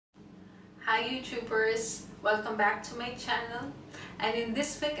Hi YouTubers, welcome back to my channel, and in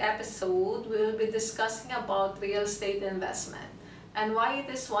this week episode we will be discussing about real estate investment and why it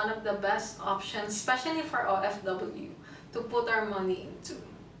is one of the best options, especially for OFW, to put our money into.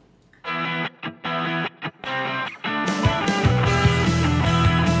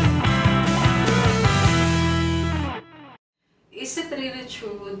 Is it really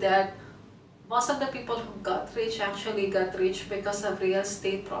true that most of the people who got rich actually got rich because of real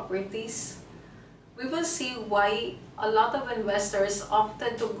estate properties? We will see why a lot of investors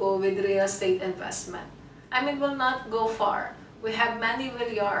opted to go with real estate investment. I mean, we'll not go far. We have Manny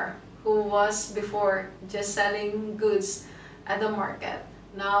Villar, who was before just selling goods at the market.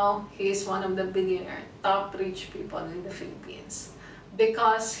 Now, he is one of the billionaire, top rich people in the Philippines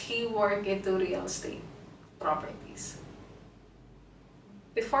because he worked into real estate properties.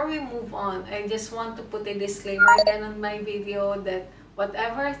 Before we move on, I just want to put a disclaimer again on my video that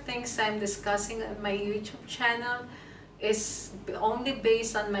whatever things I'm discussing on my YouTube channel is only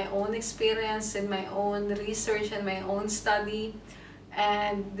based on my own experience and my own research and my own study,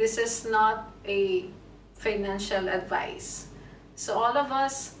 and this is not a financial advice. So all of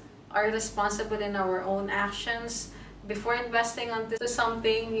us are responsible in our own actions. Before investing into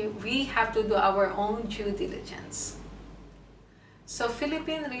something, we have to do our own due diligence. So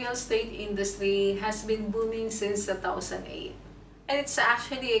Philippine real estate industry has been booming since 2008. And it's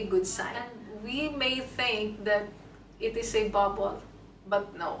actually a good sign. And we may think that it is a bubble,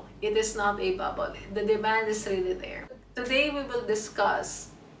 but no, it is not a bubble. The demand is really there. Today we will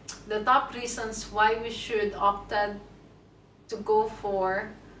discuss the top reasons why we should opt to go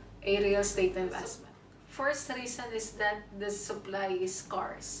for a real estate investment. First reason is that the supply is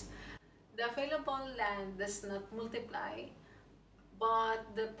scarce. The available land does not multiply, but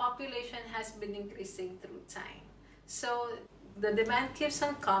the population has been increasing through time. So the demand keeps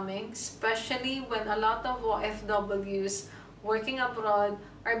on coming, especially when a lot of OFWs working abroad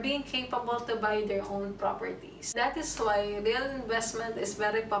are being capable to buy their own properties. That is why real investment is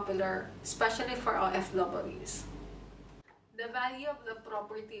very popular, especially for OFWs. The value of the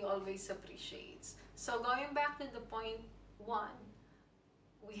property always appreciates. So going back to the point one,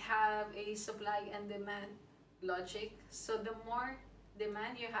 we have a supply and demand logic. So the more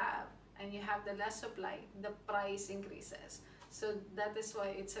demand you have and you have the less supply, the price increases. So that is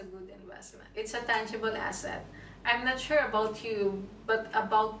why it's a good investment. It's a tangible asset. I'm not sure about you, but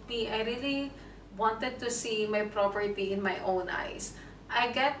about me, I really wanted to see my property in my own eyes.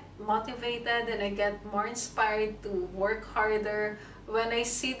 I get motivated and I get more inspired to work harder when I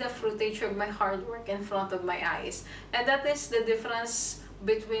see the fruitage of my hard work in front of my eyes. And that is the difference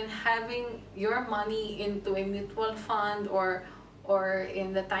between having your money into a mutual fund or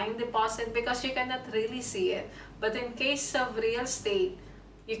in the time deposit, because you cannot really see it. But in case of real estate,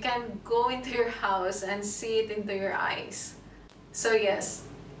 you can go into your house and see it into your eyes. So yes,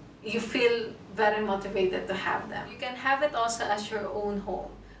 you feel very motivated to have them. You can have it also as your own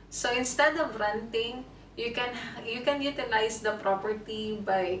home. So instead of renting, you can utilize the property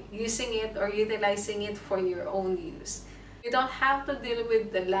by using it or utilizing it for your own use. You don't have to deal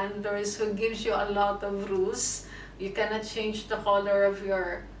with the landlords who gives you a lot of rules. You cannot change the color of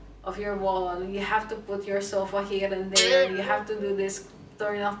your wall. You have to put your sofa here and there. You have to do this,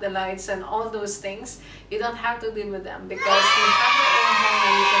 turn off the lights and all those things. You don't have to deal with them because you have your own home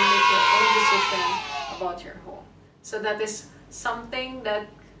and you can make your own decision about your home. So that is something that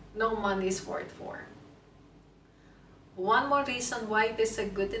no money is worth for. One more reason why it is a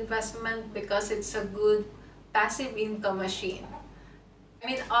good investment, because it's a good passive income machine. I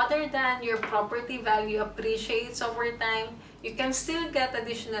mean, other than your property value appreciates over time, you can still get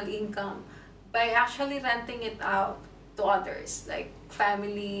additional income by actually renting it out to others, like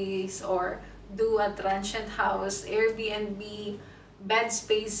families, or do a transient house, Airbnb, bed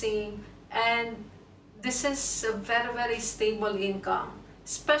spacing, and this is a very, very stable income,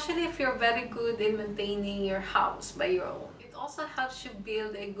 especially if you're very good in maintaining your house by your own. It also helps you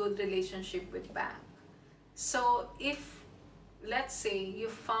build a good relationship with bank. So if, let's say, you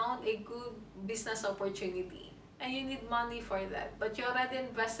found a good business opportunity and you need money for that, but you already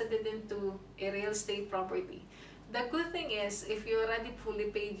invested it into a real estate property. The good thing is, if you already fully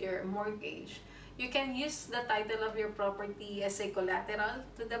paid your mortgage, you can use the title of your property as a collateral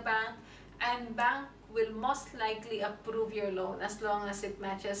to the bank, and bank will most likely approve your loan as long as it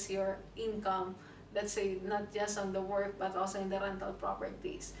matches your income, let's say not just on the work but also in the rental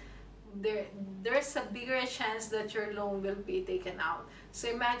properties. There's a bigger chance that your loan will be taken out. So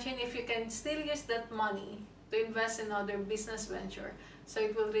imagine if you can still use that money to invest in other business venture. So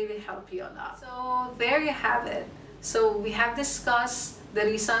it will really help you a lot. So there you have it. So we have discussed the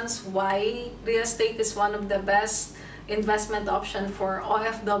reasons why real estate is one of the best investment option for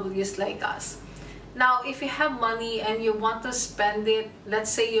OFWs like us. Now, if you have money and you want to spend it,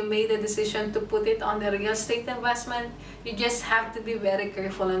 let's say you made a decision to put it on the real estate investment, you just have to be very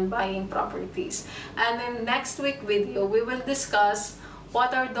careful in buying properties. And in next week video, we will discuss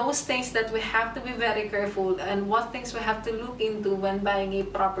what are those things that we have to be very careful and what things we have to look into when buying a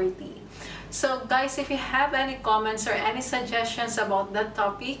property. So guys, if you have any comments or any suggestions about that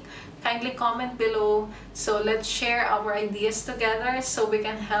topic, kindly comment below. So let's share our ideas together so we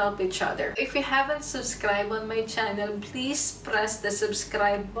can help each other. If you haven't subscribed on my channel, please press the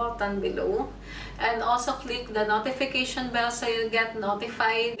subscribe button below. And also click the notification bell so you'll get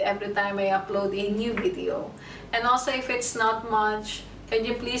notified every time I upload a new video. And also, if it's not much, can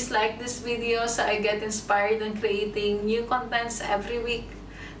you please like this video so I get inspired in creating new contents every week?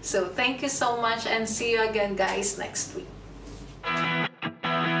 So thank you so much and see you again guys next week.